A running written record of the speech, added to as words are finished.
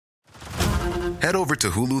Head over to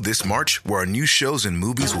Hulu this March, where our new shows and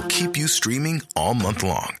movies will keep you streaming all month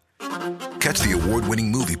long. Catch the award-winning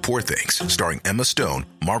movie Poor Things, starring Emma Stone,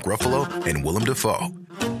 Mark Ruffalo, and Willem Dafoe.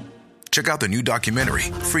 Check out the new documentary,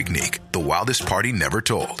 Freaknik, The Wildest Party Never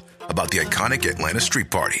Told, about the iconic Atlanta Street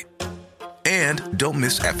Party. And don't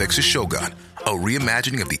miss FX's Shogun, a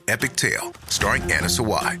reimagining of the epic tale, starring Anna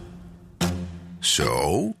Sawai.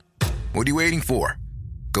 So, what are you waiting for?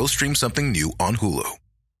 Go stream something new on Hulu.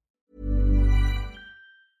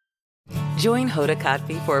 Join Hoda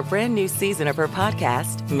Kotb for a brand new season of her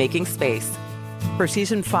podcast, Making Space. For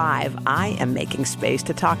season 5, I am making space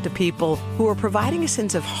to talk to people who are providing a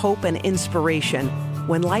sense of hope and inspiration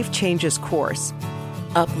when life changes course.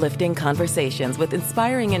 Uplifting conversations with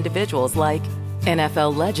inspiring individuals like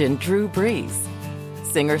NFL legend Drew Brees,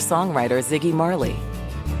 singer-songwriter Ziggy Marley,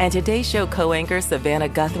 and Today Show co-anchor Savannah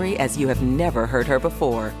Guthrie as you have never heard her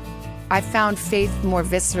before. I found faith more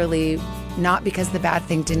viscerally, not because the bad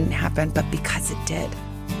thing didn't happen, but because it did.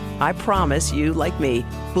 I promise you, like me,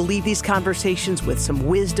 will leave these conversations with some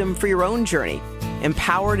wisdom for your own journey,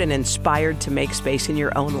 empowered and inspired to make space in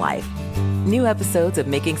your own life. New episodes of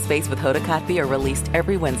Making Space with Hoda Kotb are released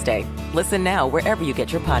every Wednesday. Listen now wherever you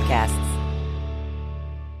get your podcasts.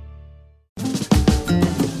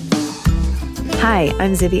 Hi,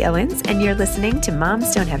 I'm Zibby Owens, and you're listening to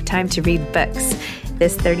Moms Don't Have Time to Read Books.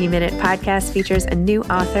 This 30-minute podcast features a new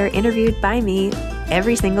author interviewed by me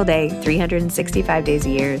every single day, 365 days a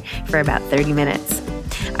year, for about 30 minutes.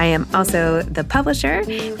 I am also the publisher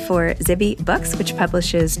for Zibby Books, which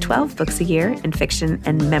publishes 12 books a year in fiction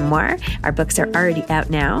and memoir. Our books are already out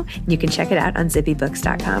now. You can check it out on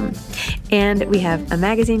zibbybooks.com. And we have a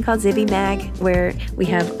magazine called Zibby Mag, where we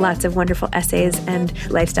have lots of wonderful essays and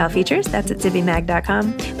lifestyle features. That's at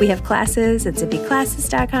zibbymag.com. We have classes at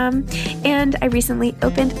zibbyclasses.com. And I recently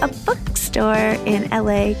opened a bookstore in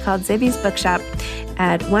LA called Zibby's Bookshop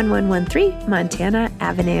at 1113 Montana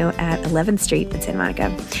Avenue at 11th Street in Santa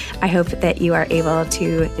Monica. I hope that you are able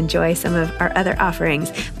to enjoy some of our other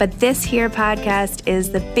offerings. But this here podcast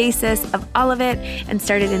is the basis of all of it and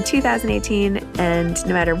started in 2018. And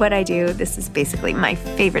no matter what I do, this is basically my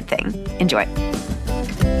favorite thing. Enjoy.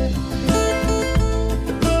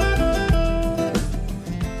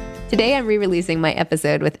 Today, I'm re-releasing my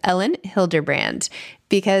episode with Elin Hilderbrand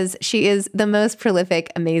because she is the most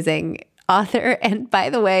prolific, amazing author. And by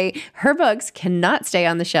the way, her books cannot stay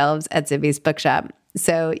on the shelves at Zibby's Bookshop.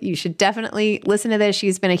 So you should definitely listen to this.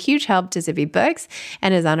 She's been a huge help to Zibby Books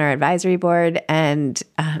and is on our advisory board and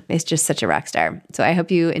is just such a rock star. So I hope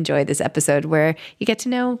you enjoy this episode where you get to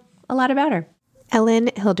know a lot about her. Elin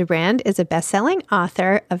Hilderbrand is a best-selling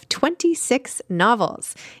author of 26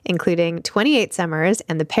 novels, including 28 Summers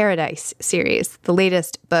and the Paradise series. The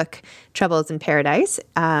latest book, Troubles in Paradise,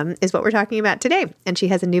 is what we're talking about today. And she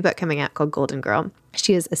has a new book coming out called Golden Girl.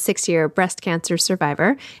 She is a 6-year breast cancer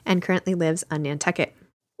survivor and currently lives on Nantucket.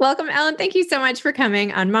 Welcome, Elin. Thank you so much for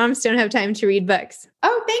coming on Moms Don't Have Time to Read Books.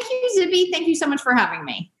 Oh, thank you, Zibby. Thank you so much for having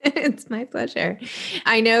me. It's my pleasure.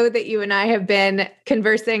 I know that you and I have been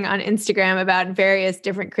conversing on Instagram about various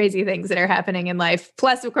different crazy things that are happening in life.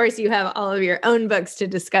 Plus, of course, you have all of your own books to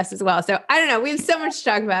discuss as well. So I don't know. We have so much to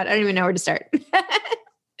talk about. I don't even know where to start.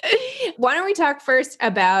 Why don't we talk first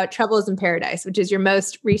about Troubles in Paradise, which is your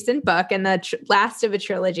most recent book and the last of a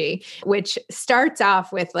trilogy, which starts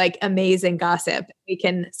off with like amazing gossip. We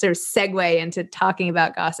can sort of segue into talking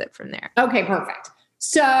about gossip from there. Okay, perfect.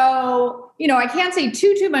 So, I can't say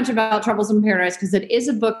too much about Troubles in Paradise because it is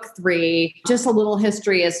a book 3. Just a little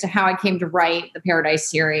history as to how I came to write the Paradise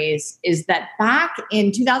series is that back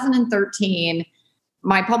in 2013,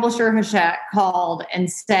 my publisher, Hachette, called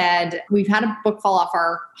and said, we've had a book fall off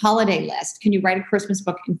our holiday list. Can you write a Christmas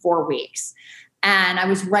book in 4 weeks? And I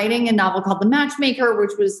was writing a novel called The Matchmaker,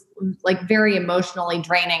 which was like very emotionally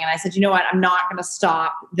draining. And I said, you know what? I'm not going to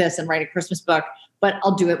stop this and write a Christmas book, but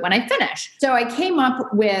I'll do it when I finish. So I came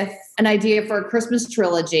up with an idea for a Christmas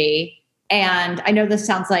trilogy. And I know this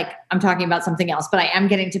sounds like I'm talking about something else, but I am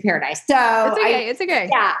getting to Paradise. So it's okay.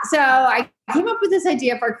 Yeah. So I came up with this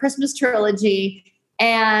idea for a Christmas trilogy.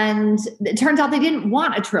 And it turns out they didn't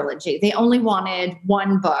want a trilogy. They only wanted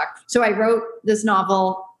one book. So I wrote this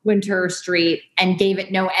novel, Winter Street, and gave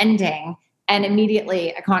it no ending. And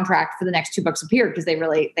immediately a contract for the next 2 books appeared because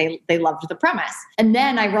they loved the premise. And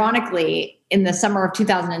then ironically, in the summer of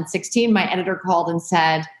 2016, my editor called and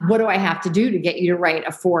said, what do I have to do to get you to write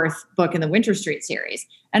a 4th book in the Winter Street series?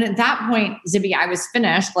 And at that point, Zibby, I was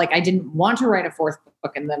finished. Like I didn't want to write a 4th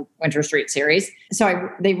book in the Winter Street series. So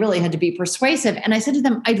they really had to be persuasive. And I said to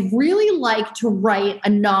them, I'd really like to write a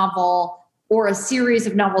novel or a series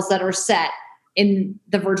of novels that are set in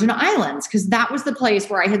the Virgin Islands, because that was the place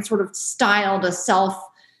where I had sort of styled a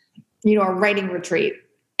a writing retreat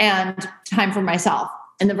and time for myself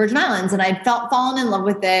in the Virgin Islands. And I'd fallen in love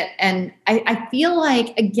with it. And I feel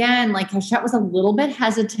like, again, like Hachette was a little bit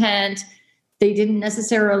hesitant. They didn't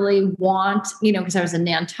necessarily want, because I was a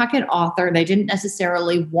Nantucket author, they didn't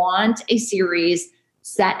necessarily want a series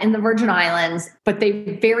set in the Virgin Islands, but they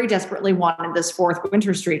very desperately wanted this fourth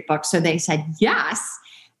Winter Street book. So they said yes.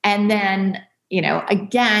 And then,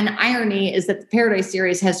 again, irony is that the Paradise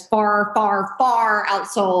series has far, far, far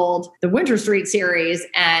outsold the Winter Street series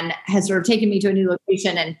and has sort of taken me to a new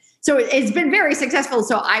location. And so it's been very successful.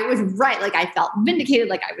 So I was right. Like I felt vindicated,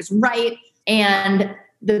 like I was right. And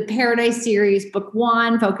the Paradise series, book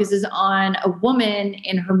 1, focuses on a woman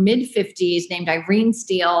in her mid-50s named Irene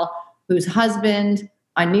Steele, whose husband,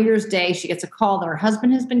 on New Year's Day, she gets a call that her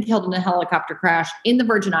husband has been killed in a helicopter crash in the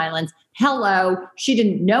Virgin Islands. Hello. She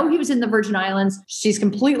didn't know he was in the Virgin Islands. She's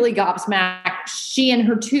completely gobsmacked. She and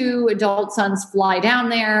her 2 adult sons fly down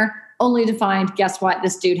there, only to find, guess what?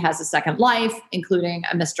 This dude has a second life, including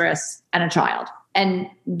a mistress and a child. And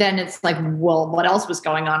then it's like, well, what else was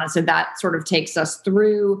going on? And so that sort of takes us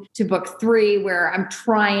through to book 3, where I'm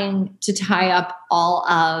trying to tie up all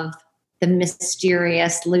of the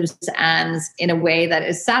mysterious loose ends in a way that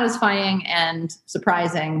is satisfying and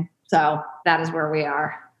surprising. So that is where we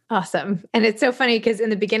are. Awesome. And it's so funny because in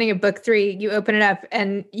the beginning of book 3, you open it up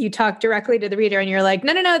and you talk directly to the reader and you're like,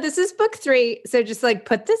 no, this is book 3. So just like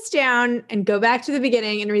put this down and go back to the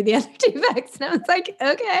beginning and read the other 2 books. And I was like,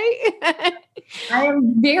 okay. I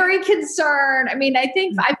am very concerned. I mean, I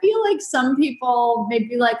feel like some people may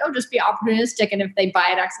be like, oh, just be opportunistic. And if they buy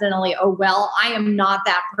it accidentally, oh, well, I am not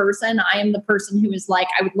that person. I am the person who is like,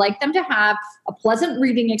 I would like them to have a pleasant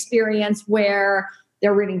reading experience where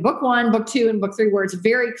they're reading book 1, book 2, and book 3, where it's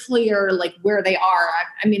very clear like where they are.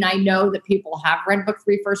 I mean, I know that people have read book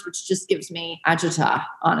 3 first, which just gives me agita,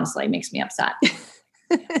 honestly, makes me upset.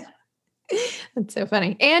 That's so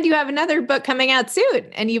funny. And you have another book coming out soon,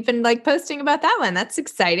 and you've been like posting about that one. That's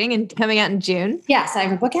exciting, and coming out in June. Yes, I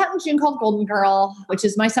have a book out in June called Golden Girl, which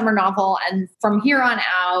is my summer novel. And from here on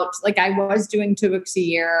out, like I was doing 2 books a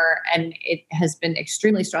year, and it has been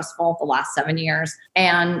extremely stressful the last 7 years.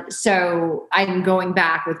 And so I'm going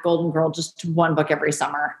back with Golden Girl, just to 1 book every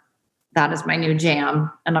summer. That is my new jam.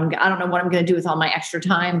 And I don't know what I'm going to do with all my extra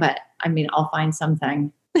time, but I mean, I'll find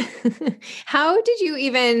something. How did you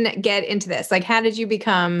even get into this? Like, how did you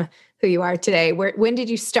become who you are today? When did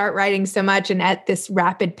you start writing so much and at this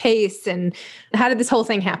rapid pace? And how did this whole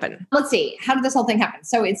thing happen? Let's see. How did this whole thing happen?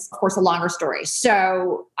 So it's, of course, a longer story.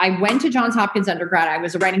 So I went to Johns Hopkins undergrad. I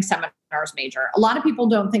was a writing seminars major. A lot of people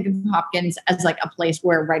don't think of Hopkins as like a place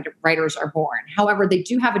where writers are born. However, they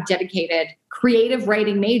do have a dedicated creative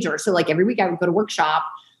writing major. So like every week I would go to workshop.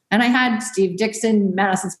 And I had Steve Dixon,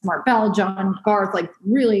 Madison Smart Bell, John Garth, like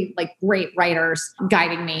really like great writers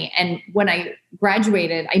guiding me. And when I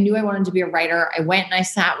graduated, I knew I wanted to be a writer. I went and I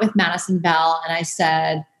sat with Madison Bell and I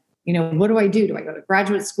said, what do I do? Do I go to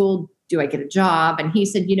graduate school? Do I get a job? And he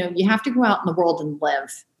said, you have to go out in the world and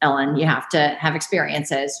live, Ellen. You have to have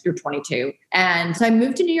experiences. You're 22. And so I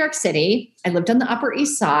moved to New York City. I lived on the Upper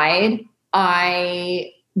East Side.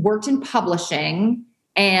 I worked in publishing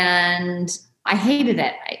and I hated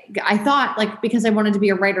it. I thought like, because I wanted to be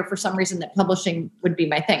a writer for some reason that publishing would be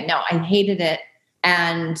my thing. No, I hated it.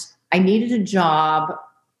 And I needed a job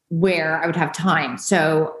where I would have time.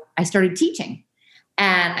 So I started teaching.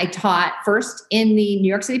 And I taught first in the New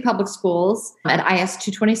York City public schools at IS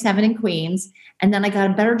 227 in Queens. And then I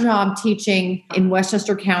got a better job teaching in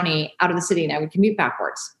Westchester County out of the city. And I would commute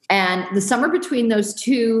backwards. And the summer between those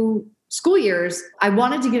 2 school years, I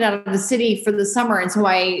wanted to get out of the city for the summer. And so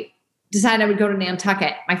I decided I would go to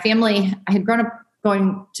Nantucket. My family, I had grown up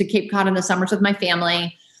going to Cape Cod in the summers with my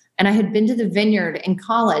family, and I had been to the Vineyard in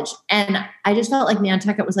college. And I just felt like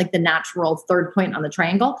Nantucket was like the natural third point on the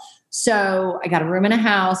triangle. So I got a room in a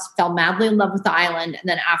house, fell madly in love with the island. And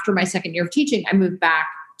then after my second year of teaching, I moved back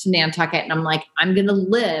to Nantucket and I'm like, I'm going to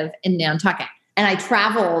live in Nantucket. And I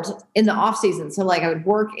traveled in the off season. So like I would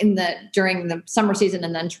work during the summer season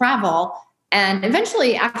and then travel. And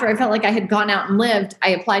eventually, after I felt like I had gone out and lived, I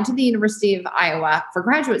applied to the University of Iowa for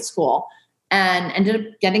graduate school and ended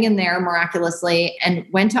up getting in there miraculously and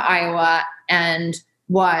went to Iowa and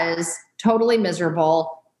was totally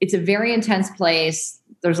miserable. It's a very intense place.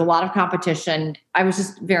 There's a lot of competition. I was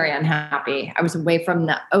just very unhappy. I was away from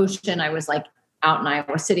the ocean. I was like out in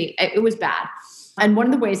Iowa City. It was bad. And one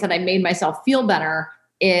of the ways that I made myself feel better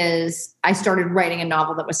is I started writing a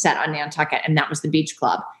novel that was set on Nantucket, and that was The Beach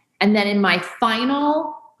Club. And then in my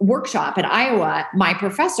final workshop at Iowa, my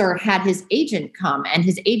professor had his agent come, and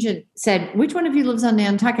his agent said, "Which one of you lives on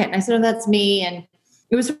Nantucket?" And I said, "Oh, that's me." And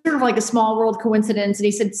it was sort of like a small world coincidence. And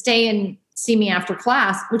he said, "Stay and see me after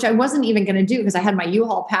class," which I wasn't even going to do because I had my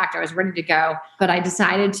U-Haul packed. I was ready to go, but I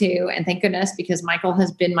decided to, and thank goodness, because Michael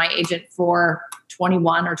has been my agent for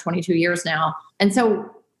 21 or 22 years now. And so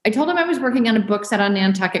I told him I was working on a book set on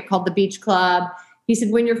Nantucket called The Beach Club. He said,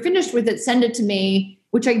 "When you're finished with it, send it to me,"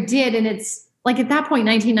 which I did. And it's like at that point,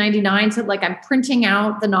 1999. So like I'm printing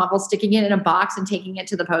out the novel, sticking it in a box and taking it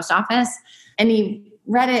to the post office. And he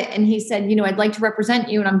read it and he said, "I'd like to represent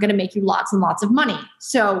you and I'm going to make you lots and lots of money."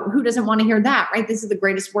 So who doesn't want to hear that, right? This is the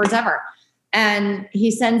greatest words ever. And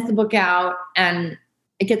he sends the book out and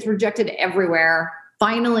it gets rejected everywhere.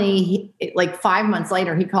 Finally, like 5 months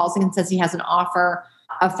later, he calls and says he has an offer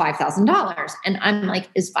of $5,000. And I'm like,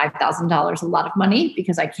 is $5,000 a lot of money?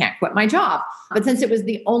 Because I can't quit my job. But since it was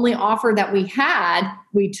the only offer that we had,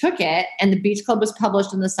 we took it. And The Beach Club was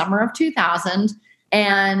published in the summer of 2000.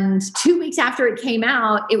 And 2 weeks after it came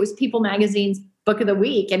out, it was People Magazine's Book of the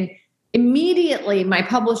Week. And immediately my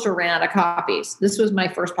publisher ran out of copies. This was my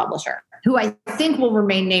first publisher, who I think will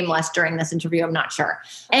remain nameless during this interview. I'm not sure.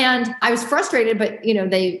 And I was frustrated, but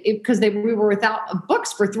we were without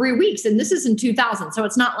books for 3 weeks, and this is in 2000. So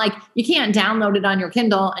it's not like you can't download it on your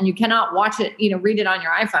Kindle and you cannot watch it, read it on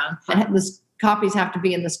your iPhone. The copies have to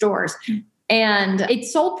be in the stores. And it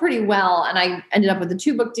sold pretty well. And I ended up with a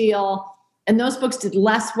 2-book deal, and those books did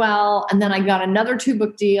less well. And then I got another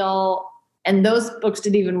 2-book deal, and those books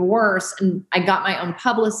did even worse. And I got my own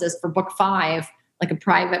publicist for book 5, like a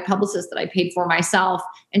private publicist that I paid for myself.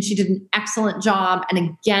 And she did an excellent job. And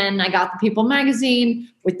again, I got the People Magazine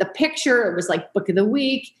with the picture. It was like Book of the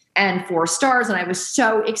Week and 4 stars. And I was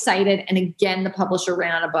so excited. And again, the publisher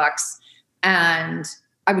ran out of books. And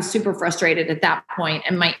I was super frustrated at that point.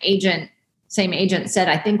 And my same agent said,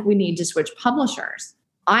 "I think we need to switch publishers."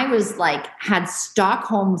 I was like, had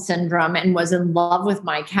Stockholm syndrome and was in love with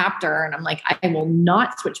my captor. And I'm like, I will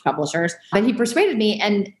not switch publishers. But he persuaded me.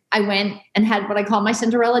 And I went and had what I call my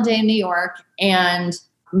Cinderella day in New York and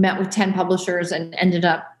met with 10 publishers and ended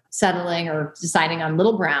up settling or deciding on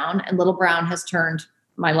Little Brown. And Little Brown has turned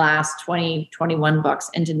my last 21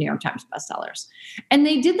 books into New York Times bestsellers. And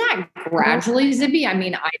they did that gradually, Zibby. I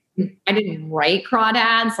mean, I didn't write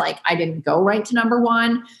crawdads. Like I didn't go right to number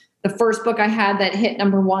 1. The first book I had that hit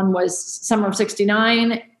number 1 was Summer of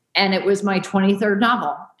 '69, and it was my 23rd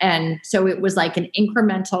novel. And so it was like an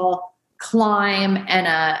incremental climb and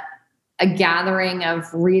a gathering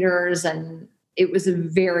of readers. And it was a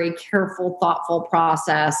very careful, thoughtful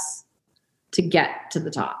process to get to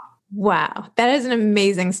the top. Wow. That is an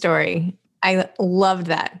amazing story. I loved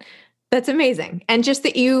that. That's amazing. And just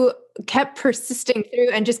that you kept persisting through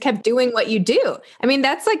and just kept doing what you do. I mean,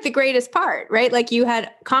 that's like the greatest part, right? Like you had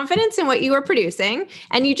confidence in what you were producing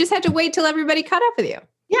and you just had to wait till everybody caught up with you.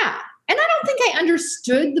 Yeah. And I don't think I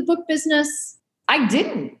understood the book business. I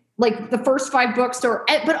didn't. Like the first 5 books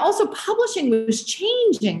but also publishing was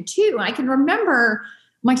changing too. I can remember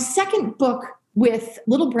my second book with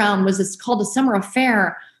Little Brown was called A Summer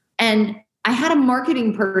Affair. And I had a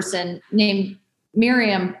marketing person named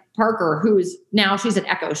Miriam Parker, she's at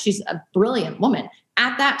Echo. She's a brilliant woman.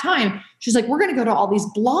 At that time, she's like, "We're going to go to all these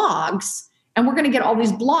blogs and we're going to get all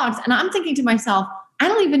these blogs." And I'm thinking to myself, I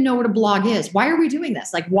don't even know what a blog is. Why are we doing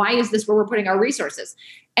this? Like, why is this where we're putting our resources?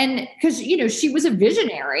 And because, she was a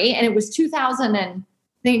visionary, and it was 2000 and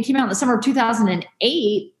I think it came out in the summer of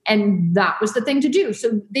 2008. And that was the thing to do.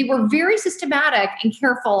 So they were very systematic and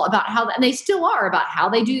careful about and they still are, about how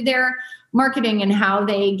they do their marketing and how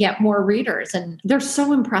they get more readers. And they're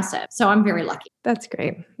so impressive. So I'm very lucky. That's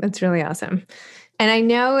great. That's really awesome. And I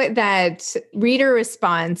know that reader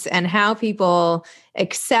response and how people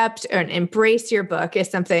accept or embrace your book is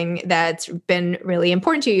something that's been really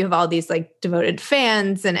important to you. You have all these like devoted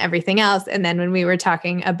fans and everything else. And then when we were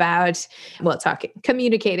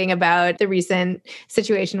communicating about the recent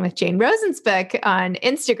situation with Jane Rosen's book on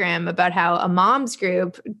Instagram about how a mom's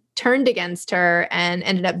group turned against her and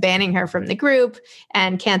ended up banning her from the group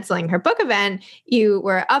and canceling her book event, you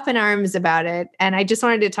were up in arms about it. And I just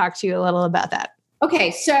wanted to talk to you a little about that.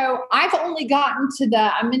 Okay, so I've only gotten to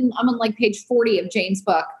I'm on like page 40 of Jane's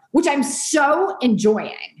book, which I'm so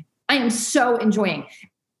enjoying. I am so enjoying.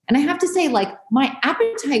 And I have to say, like, my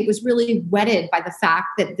appetite was really whetted by the fact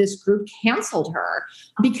that this group canceled her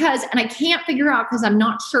and I can't figure out, because I'm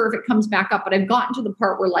not sure if it comes back up, but I've gotten to the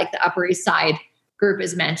part where like the Upper East Side group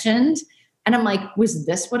is mentioned. And I'm like, was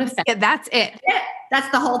this what affected? Yeah, that's it. That's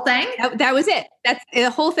the whole thing. That was it. That's the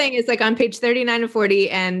whole thing is like on page 39 and 40.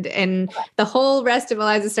 And the whole rest of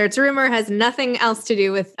Eliza Starts Rumor has nothing else to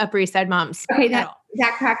do with Upper East Side moms. Okay.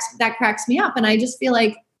 that cracks me up. And I just feel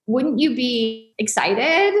like, wouldn't you be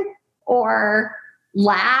excited or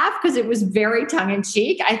laugh? Because it was very tongue in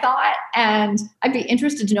cheek, I thought. And I'd be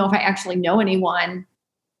interested to know if I actually know anyone.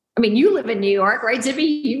 I mean, you live in New York, right,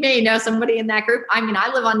 Zibby? You may know somebody in that group. I mean,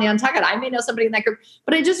 I live on Nantucket. I may know somebody in that group.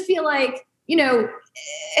 But I just feel like,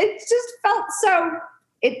 it just felt so,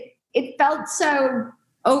 it felt so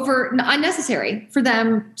unnecessary for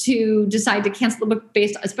them to decide to cancel the book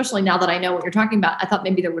based, especially now that I know what you're talking about. I thought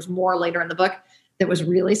maybe there was more later in the book that was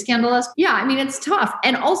really scandalous. Yeah, I mean, it's tough.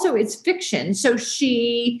 And also it's fiction. So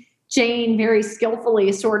Jane very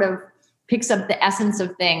skillfully sort of picks up the essence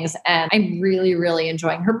of things. And I'm really, really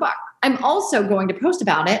enjoying her book. I'm also going to post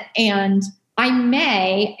about it. And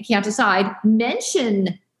I can't decide,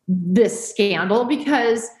 mention this scandal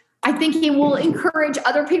because I think it will encourage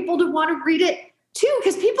other people to want to read it too.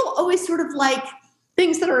 Because people always sort of like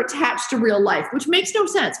things that are attached to real life, which makes no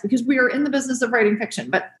sense because we are in the business of writing fiction.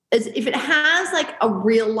 But if it has like a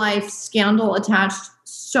real life scandal attached,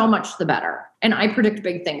 so much the better. And I predict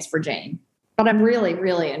big things for Jane. But I'm really,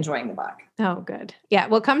 really enjoying the book. Oh, good. Yeah.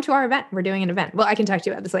 Well, come to our event. We're doing an event. Well, I can talk to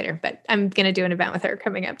you about this later, but I'm going to do an event with her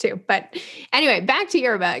coming up too. But anyway, back to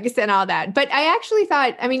your books and all that. But I actually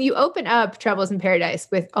thought, I mean, you open up Troubles in Paradise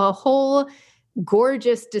with a whole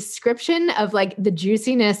gorgeous description of like the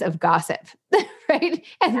juiciness of gossip, right?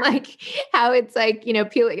 And like how it's like,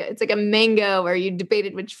 peeling, it's like a mango where you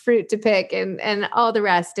debated which fruit to pick and all the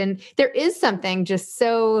rest. And there is something just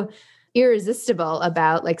so irresistible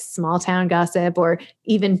about like small town gossip or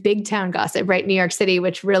even big town gossip, right? New York City,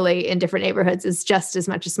 which really in different neighborhoods is just as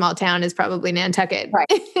much a small town as probably Nantucket,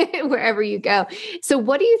 right? Wherever you go. So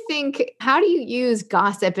what do you think, how do you use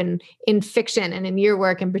gossip in fiction and in your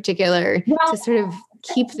work in particular to sort of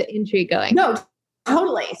keep the intrigue going? No,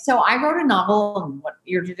 totally. So I wrote a novel, what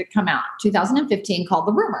year did it come out? 2015, called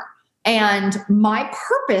The Rumor. And my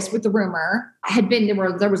purpose with The Rumor had been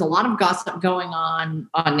there was a lot of gossip going on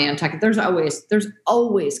Nantucket. There's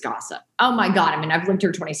always gossip. Oh my God. I mean, I've lived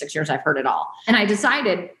here 26 years. I've heard it all. And I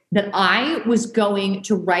decided that I was going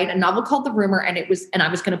to write a novel called The Rumor. And I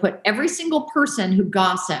was going to put every single person who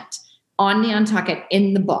gossiped on Nantucket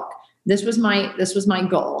in the book. This was my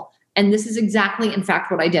goal. And this is exactly, in fact,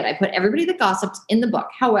 what I did. I put everybody that gossiped in the book.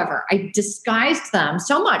 However, I disguised them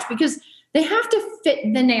so much because they have to fit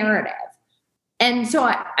the narrative. And so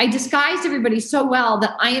I disguised everybody so well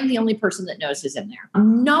that I am the only person that knows who's in there.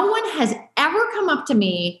 No one has ever come up to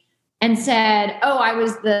me and said, oh, I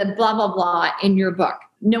was the blah, blah, blah in your book.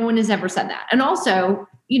 No one has ever said that. And also,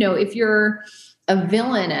 if you're a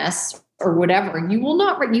villainess or whatever, you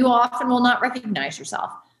often will not recognize yourself.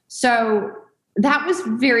 So that was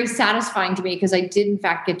very satisfying to me because I did in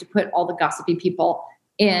fact get to put all the gossipy people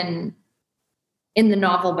in the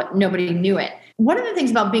novel, but nobody knew it. One of the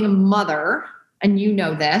things about being a mother, and you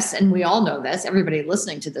know this, and we all know this, everybody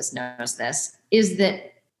listening to this knows this, is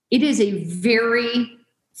that it is a very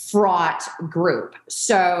fraught group.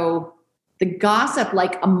 So the gossip,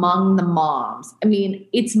 like among the moms, I mean,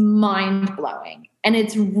 it's mind-blowing and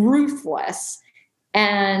it's ruthless.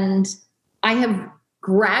 And I have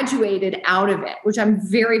graduated out of it, which I'm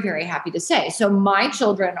very, very happy to say. So my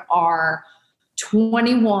children are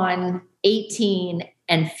 21, 18,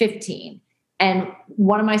 and 15. And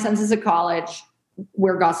one of my sons is at college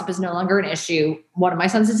where gossip is no longer an issue. One of my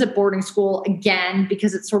sons is at boarding school, again,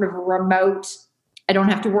 because it's sort of remote. I don't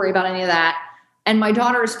have to worry about any of that. And my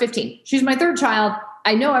daughter is 15. She's my third child.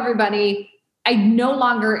 I know everybody. I no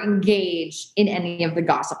longer engage in any of the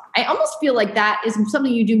gossip. I almost feel like that is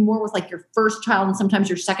something you do more with like your first child and sometimes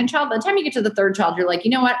your second child. By the time you get to the third child, you're like,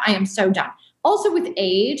 you know what? I am so done. Also with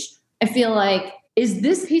age, I feel like, is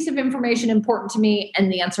this piece of information important to me?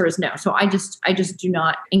 And the answer is no. So I just do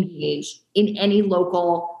not engage in any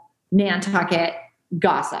local Nantucket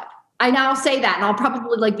gossip. I now say that, and I'll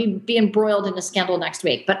probably like be embroiled in a scandal next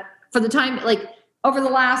week. But for the time, like over the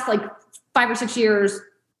last like 5 or 6 years,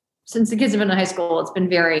 since the kids have been in high school, it's been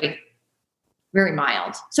very, very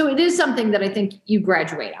mild. So it is something that I think you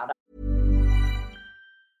graduate out of.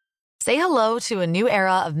 Say hello to a new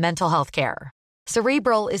era of mental health care.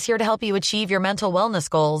 Cerebral is here to help you achieve your mental wellness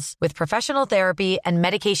goals with professional therapy and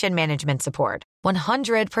medication management support.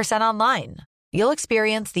 100% online. You'll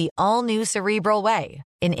experience the all-new Cerebral Way,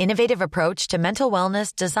 an innovative approach to mental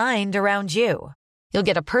wellness designed around you. You'll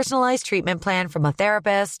get a personalized treatment plan from a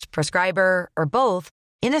therapist, prescriber, or both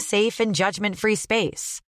in a safe and judgment-free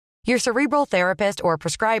space. Your Cerebral therapist or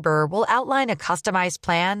prescriber will outline a customized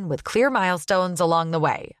plan with clear milestones along the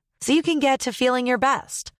way, so you can get to feeling your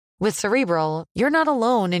best. With Cerebral, you're not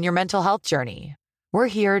alone in your mental health journey. We're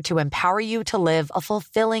here to empower you to live a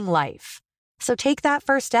fulfilling life. So take that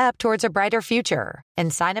first step towards a brighter future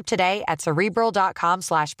and sign up today at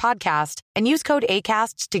Cerebral.com/podcast and use code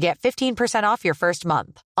ACAST to get 15% off your first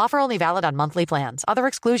month. Offer only valid on monthly plans. Other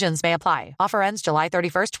exclusions may apply. Offer ends July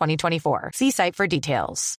 31st, 2024. See site for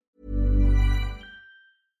details.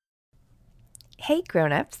 Hey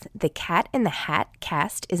grown-ups, the Cat in the Hat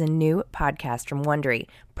cast is a new podcast from Wondery,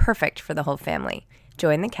 perfect for the whole family.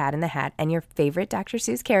 Join the Cat in the Hat and your favorite Dr.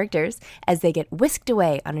 Seuss characters as they get whisked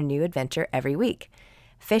away on a new adventure every week.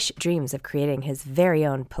 Fish dreams of creating his very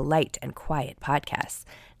own polite and quiet podcasts.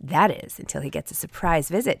 That is, until he gets a surprise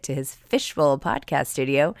visit to his Fishbowl podcast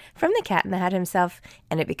studio from the Cat in the Hat himself,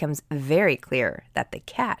 and it becomes very clear that the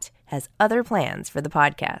cat has other plans for the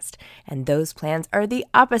podcast, and those plans are the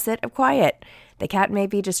opposite of quiet. The cat may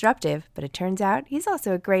be disruptive, but it turns out he's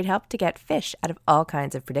also a great help to get fish out of all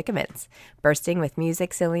kinds of predicaments. Bursting with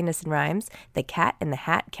music, silliness, and rhymes, the Cat in the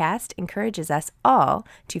Hat cast encourages us all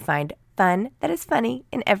to find fun that is funny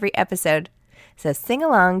in every episode. So sing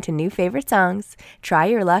along to new favorite songs, try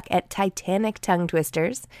your luck at Titanic tongue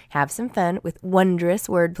twisters, have some fun with wondrous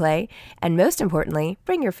wordplay, and most importantly,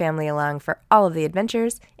 bring your family along for all of the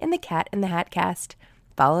adventures in the Cat in the Hat cast.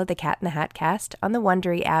 Follow the Cat in the Hat cast on the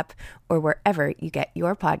Wondery app or wherever you get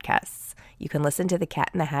your podcasts. You can listen to the Cat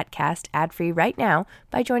in the Hat cast ad-free right now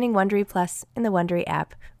by joining Wondery Plus in the Wondery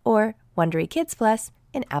app or Wondery Kids Plus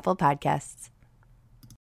in Apple Podcasts.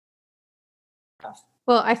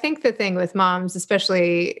 Well, I think the thing with moms,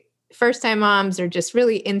 especially first-time moms, are just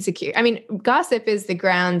really insecure. I mean, gossip is the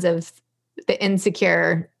grounds of the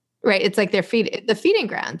insecure, right? It's like the feeding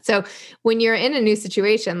ground. So when you're in a new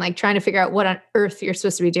situation, like trying to figure out what on earth you're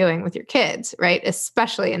supposed to be doing with your kids, right?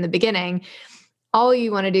 Especially in the beginning, all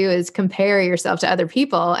you want to do is compare yourself to other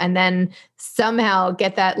people and then somehow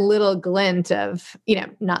get that little glint of,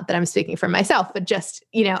 not that I'm speaking for myself, but just,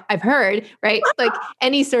 I've heard, right? Like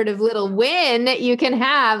any sort of little win you can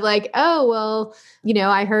have, like, oh, well,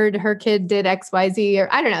 I heard her kid did X, Y, Z, or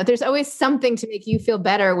I don't know. There's always something to make you feel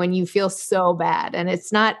better when you feel so bad. And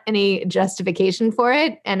it's not any justification for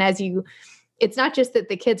it. And it's not just that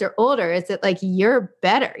the kids are older, it's that like you're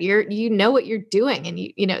better. You know what you're doing. And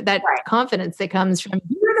that right. Confidence that comes from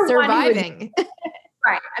surviving.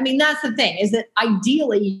 Right. I mean, that's the thing, is that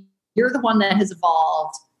ideally you're the one that has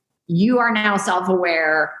evolved. You are now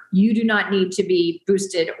self-aware. You do not need to be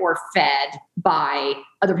boosted or fed by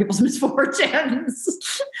other people's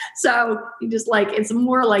misfortunes. So you just it's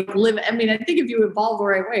more like live. I mean, I think if you evolve the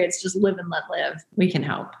right way, it's just live and let live. We can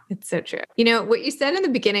help. It's so true. What you said in the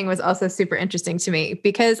beginning was also super interesting to me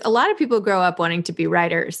because a lot of people grow up wanting to be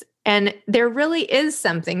writers. And there really is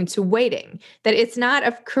something to waiting, that it's not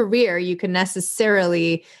a career you can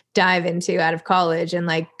necessarily dive into out of college and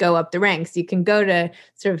go up the ranks. You can go to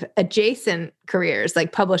sort of adjacent careers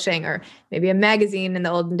like publishing or maybe a magazine in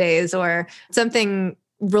the olden days or something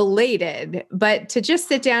related. But to just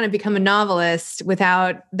sit down and become a novelist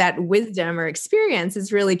without that wisdom or experience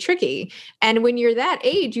is really tricky. And when you're that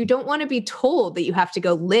age, you don't want to be told that you have to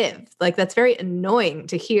go live. That's very annoying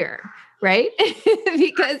to hear. Right?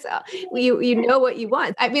 Because you know what you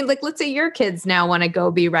want. I mean, let's say your kids now want to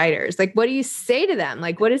go be writers. What do you say to them?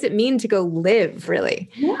 What does it mean to go live,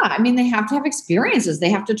 really? Yeah. I mean, they have to have experiences.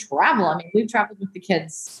 They have to travel. I mean, we've traveled with the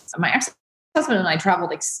kids. My ex-husband and I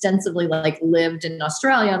traveled extensively, lived in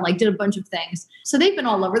Australia and did a bunch of things. So they've been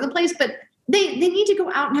all over the place, but they need to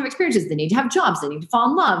go out and have experiences. They need to have jobs. They need to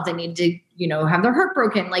fall in love. They need to, have their heart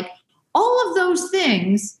broken. All of those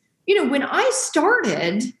things, when I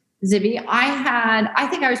started Zibby, I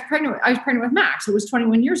think I was pregnant with Max. It was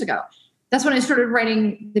 21 years ago. That's when I started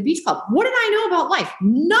writing The Beach Club. What did I know about life?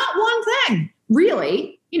 Not one thing,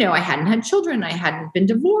 really. I hadn't had children. I hadn't been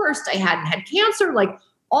divorced. I hadn't had cancer.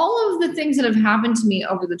 All of the things that have happened to me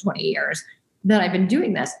over the 20 years that I've been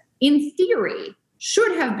doing this, in theory,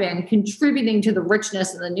 should have been contributing to the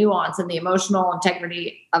richness and the nuance and the emotional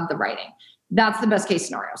integrity of the writing. That's the best case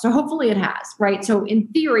scenario. So hopefully it has, right? So in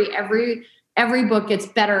theory, every book gets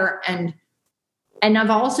better. And I've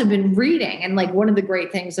also been reading. And one of the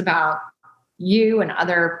great things about you and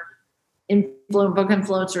other book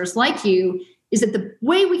influencers like you is that the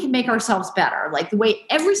way we can make ourselves better, the way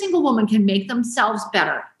every single woman can make themselves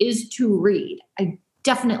better, is to read. I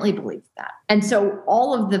definitely believe that. And so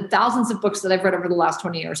all of the thousands of books that I've read over the last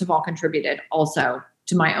 20 years have all contributed also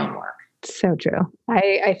to my own work. So true.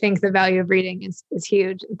 I think the value of reading is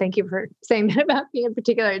huge. Thank you for saying that about me in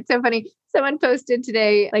particular. It's so funny. Someone posted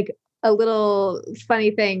today, a little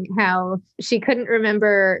funny thing, how she couldn't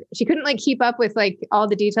keep up with all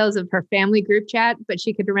the details of her family group chat, but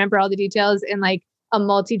she could remember all the details in a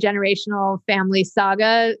multi-generational family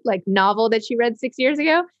saga, like novel that she read 6 years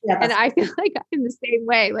ago. Yeah, and I feel like I'm the same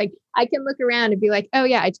way. Like I can look around and be like, oh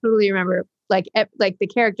yeah, I totally remember like the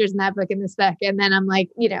characters in that book and this book. And then I'm like,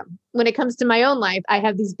 when it comes to my own life, I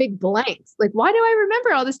have these big blanks. Like, why do I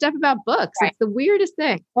remember all this stuff about books? Right. It's the weirdest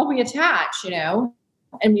thing. Well, we attach,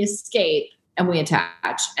 and we escape and we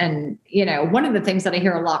attach. And, one of the things that I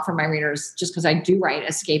hear a lot from my readers, just because I do write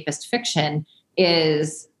escapist fiction,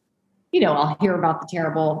 is, I'll hear about the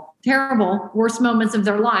terrible, terrible, worst moments of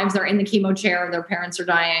their lives. They're in the chemo chair. Their parents are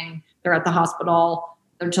dying. They're at the hospital.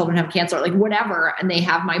 Their children have cancer, like whatever. And they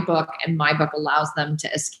have my book, and my book allows them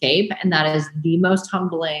to escape. And that is the most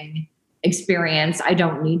humbling experience. I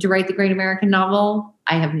don't need to write the great American novel.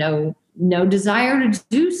 I have no desire to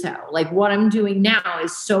do so. Like what I'm doing now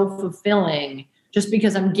is so fulfilling just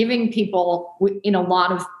because I'm giving people in a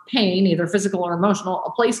lot of pain, either physical or emotional,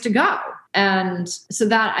 a place to go. And so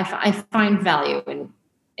that I find value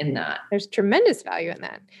in that. There's tremendous value in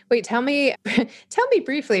that. Wait, tell me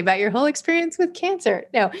briefly about your whole experience with cancer.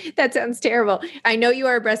 No, that sounds terrible. I know you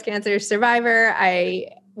are a breast cancer survivor. I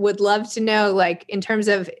would love to know, like, in terms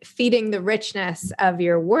of feeding the richness of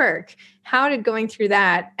your work, how did going through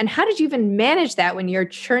that, and how did you even manage that when you're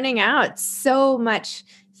churning out so much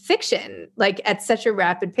fiction, like at such a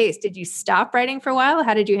rapid pace? Did you stop writing for a while?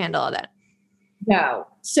 How did you handle all that? No.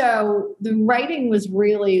 So the writing was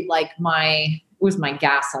really like my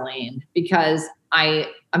gasoline, because I'm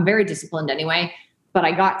very disciplined anyway, but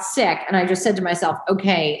I got sick and I just said to myself,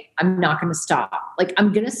 okay, I'm not going to stop. Like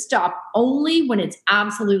I'm going to stop only when it's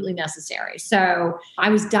absolutely necessary. So I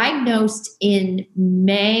was diagnosed in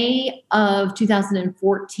May of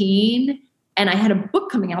 2014, and I had a book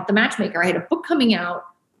coming out, The Matchmaker. I had a book coming out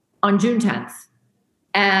on June 10th.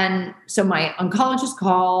 And so my oncologist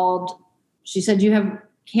called. She said, you have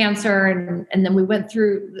cancer. And then we went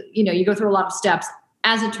through, you go through a lot of steps.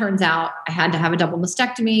 As it turns out, I had to have a double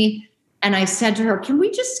mastectomy. And I said to her, can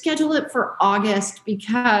we just schedule it for August?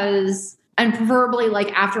 Because, and preferably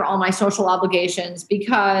like after all my social obligations,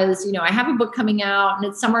 because, I have a book coming out and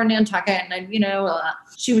it's somewhere in Nantucket. And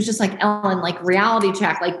she was just like, Ellen, like reality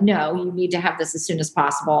check, like, no, you need to have this as soon as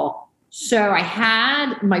possible. So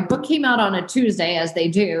my book came out on a Tuesday, as they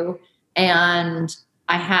do. And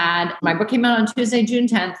my book came out on Tuesday, June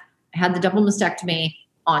 10th. I had the double mastectomy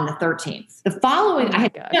on the 13th. The following,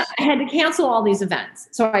 I had to cancel all these events.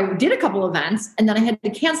 So I did a couple events, and then I had to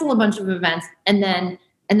cancel a bunch of events. And then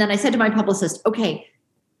I said to my publicist, okay,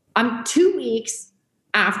 I'm 2 weeks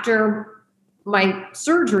after my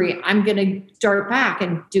surgery, I'm going to start back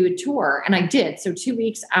and do a tour. And I did. So 2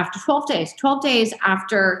 weeks after, 12 days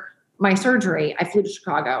after my surgery, I flew to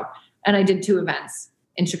Chicago and I did 2 events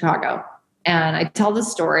in Chicago. And I tell the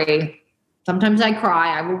story. Sometimes I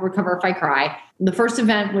cry. I will recover if I cry. The first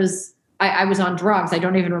event was, I was on drugs. I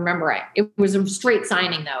don't even remember it. It was a straight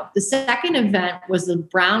signing though. The second event was the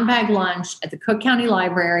brown bag lunch at the Cook County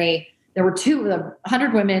Library. There were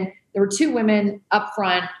 100 women. There were 2 women up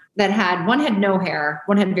front that one had no hair.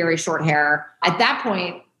 One had very short hair. At that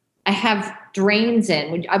point, I have drains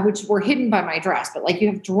in, which were hidden by my dress. But like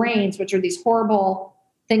you have drains, which are these horrible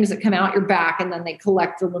things that come out your back and then they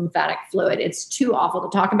collect the lymphatic fluid. It's too awful to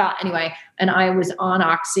talk about anyway. And I was on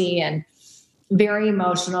Oxy and very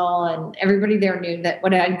emotional, and everybody there knew that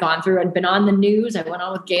what I had gone through. I'd been on the news. I went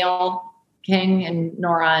on with Gail King and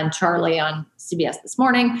Nora and Charlie on CBS This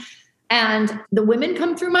Morning. And the women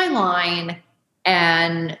come through my line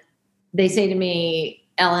and they say to me,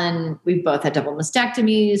 Ellen, we've both had double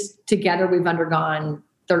mastectomies. Together, we've undergone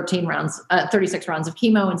 36 rounds of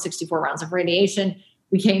chemo and 64 rounds of radiation.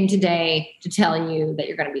 We came today to tell you that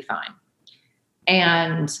you're going to be fine.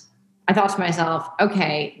 And I thought to myself,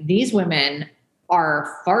 okay, these women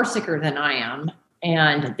are far sicker than I am.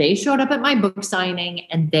 And they showed up at my book signing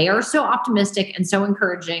and they are so optimistic and so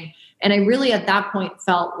encouraging. And I really, at that point,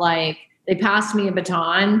 felt like they passed me a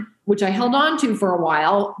baton, which I held on to for a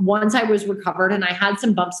while once I was recovered. And I had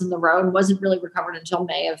some bumps in the road and wasn't really recovered until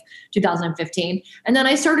May of 2015. And then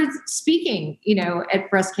I started speaking, at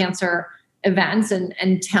breast cancer events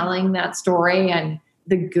and telling that story. And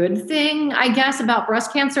the good thing, I guess, about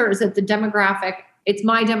breast cancer is that the demographic, it's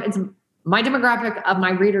my demographic of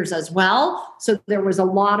my readers as well. So there was a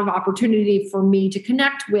lot of opportunity for me to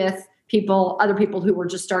connect with other people who were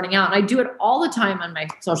just starting out. And I do it all the time on my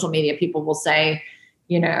social media. People will say,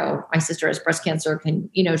 my sister has breast cancer.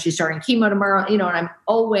 She's starting chemo tomorrow, and I'm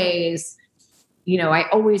always, I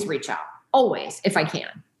always reach out, always, if I can,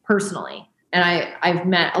 personally. And I've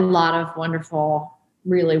met a lot of wonderful,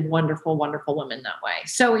 really wonderful, wonderful women that way.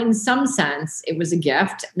 So in some sense, it was a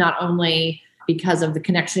gift, not only because of the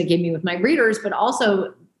connection it gave me with my readers, but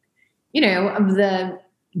also of the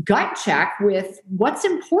gut check with what's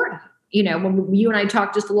important. When you and I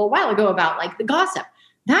talked just a little while ago about like the gossip,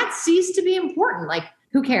 that ceased to be important. Like,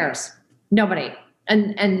 who cares? Nobody.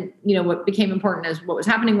 And what became important is what was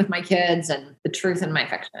happening with my kids and the truth in my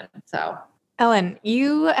fiction. So, Elin,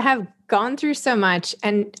 you have gone through so much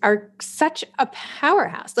and are such a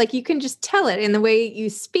powerhouse. Like, you can just tell it in the way you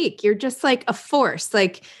speak. You're just like a force.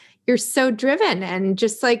 Like, you're so driven and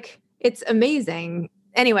just like, it's amazing.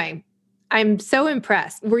 Anyway, I'm so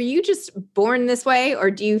impressed. Were you just born this way,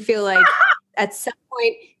 or do you feel like at some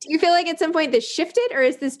point this shifted, or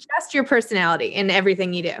is this just your personality in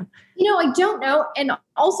everything you do? I don't know. And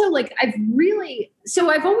also, like, I've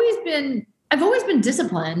always been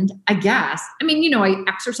disciplined, I guess. I mean, I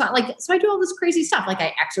exercise, so I do all this crazy stuff. Like,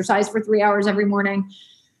 I exercise for 3 hours every morning,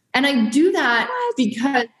 and I do that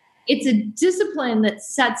because it's a discipline that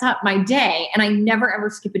sets up my day, and I never ever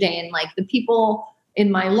skip a day. And like, the people in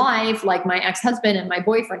my life, like my ex-husband and my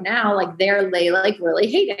boyfriend now, like they really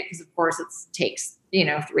hate it because of course it takes,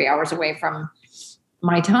 3 hours away from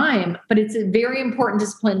my time. But it's a very important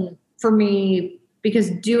discipline for me because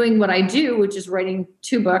doing what I do, which is writing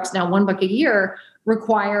 2 books, now 1 book a year,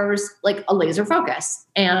 requires like a laser focus.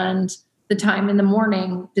 And the time in the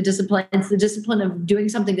morning, it's the discipline of doing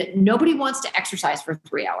something that nobody wants to exercise for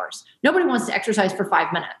 3 hours. Nobody wants to exercise for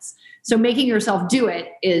 5 minutes. So making yourself do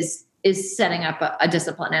it is setting up a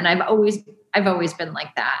discipline. And I've always been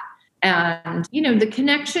like that. And, the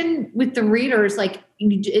connection with the readers, like,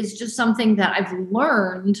 is just something that I've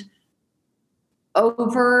learned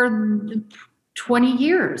over 20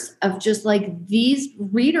 years of just like these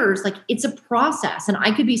readers, like it's a process. And I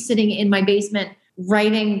could be sitting in my basement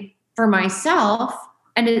writing for myself.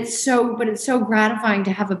 And it's so gratifying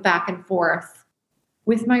to have a back and forth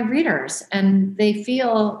with my readers, and I think they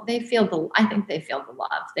feel the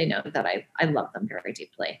love. They know that I love them very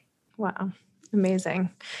deeply. Wow. Amazing.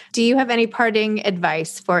 Do you have any parting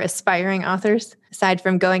advice for aspiring authors aside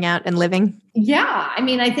from going out and living? Yeah. I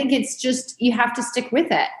mean, I think it's just, you have to stick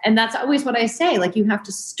with it. And that's always what I say. Like, you have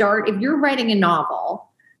to start, if you're writing a novel,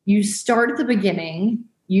 you start at the beginning,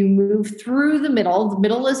 you move through the middle. The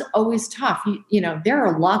middle is always tough. There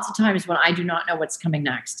are lots of times when I do not know what's coming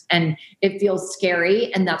next and it feels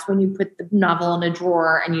scary. And that's when you put the novel in a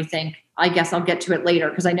drawer and you think, I guess I'll get to it later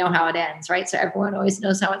because I know how it ends, right? So everyone always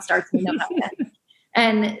knows how it starts and they know how it ends.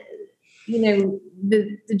 And,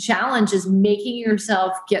 the challenge is making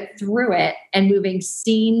yourself get through it and moving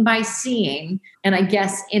scene by scene. And I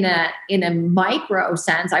guess in a micro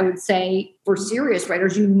sense, I would say for serious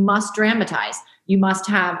writers, you must dramatize. You must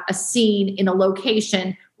have a scene in a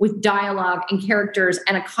location with dialogue and characters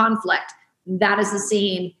and a conflict. That is a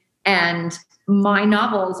scene. And my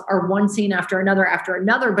novels are one scene after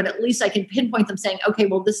another, but at least I can pinpoint them saying, okay,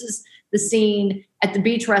 well, this is the scene at the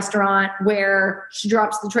beach restaurant where she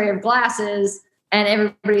drops the tray of glasses and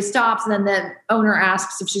everybody stops. And then the owner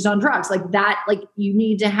asks if she's on drugs. Like that, like you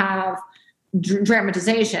need to have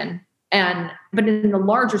dramatization. But in the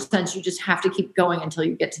larger sense, you just have to keep going until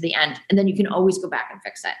you get to the end. And then you can always go back and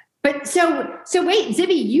fix it. But so wait,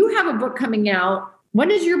 Zibby, you have a book coming out.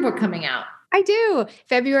 When is your book coming out? I do.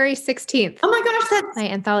 February 16th. Oh my gosh, that's my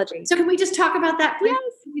anthology. So can we just talk about that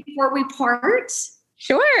before we part?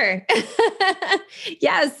 Sure.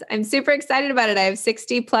 Yes, I'm super excited about it. I have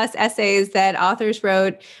 60 plus essays that authors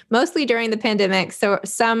wrote mostly during the pandemic. So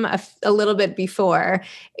some a little bit before.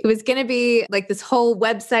 It was going to be like this whole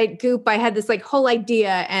website goop. I had this like whole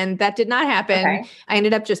idea and that did not happen. Okay. I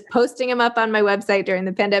ended up just posting them up on my website during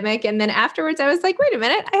the pandemic. And then afterwards I was like, wait a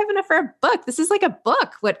minute, I have enough for a book. This is like a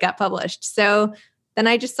book, what got published. So then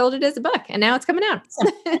I just sold it as a book and now it's coming out.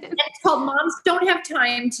 And it's called Moms Don't Have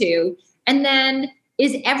Time To. And then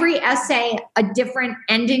is every essay a different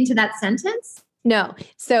ending to that sentence? No.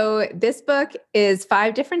 So this book is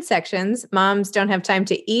 5 different sections. Moms don't have time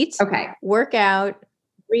to eat, work out,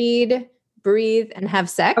 read, breathe, and have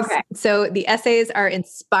sex. Okay. So the essays are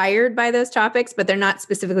inspired by those topics, but they're not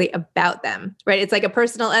specifically about them, right? It's like a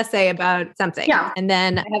personal essay about something. Yeah. And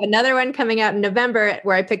then I have another one coming out in November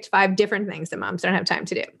where I picked 5 different things that moms don't have time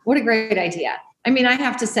to do. What a great idea. I mean, I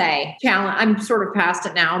have to say, I'm sort of past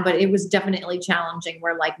it now, but it was definitely challenging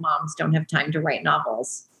where like moms don't have time to write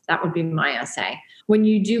novels. That would be my essay. When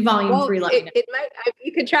you do volume 3, let me know. It might,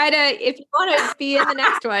 you could try to, if you want to be in the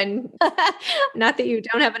next one, not that you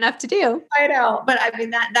don't have enough to do. I know, but I mean,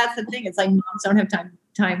 that's the thing. It's like moms don't have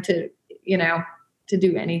time to, to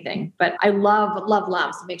do anything, but I love,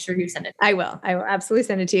 so make sure you send it. I will absolutely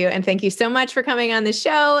send it to you. And thank you so much for coming on the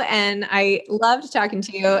show. And I loved talking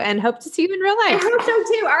to you and hope to see you in real life. I hope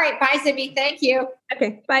so too. All right. Bye, Zibby. Thank you.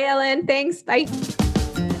 Okay. Bye, Elin. Thanks. Bye.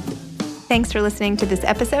 Thanks for listening to this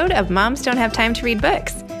episode of Moms Don't Have Time to Read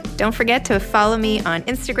Books. Don't forget to follow me on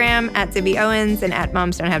Instagram at Zibby Owens and at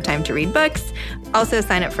Moms Don't Have Time to Read Books. Also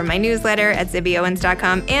sign up for my newsletter at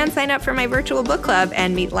zibbyowens.com and sign up for my virtual book club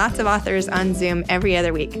and meet lots of authors on Zoom every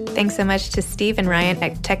other week. Thanks so much to Steve and Ryan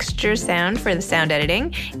at Texture Sound for the sound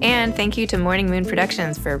editing. And thank you to Morning Moon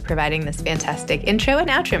Productions for providing this fantastic intro and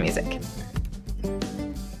outro music.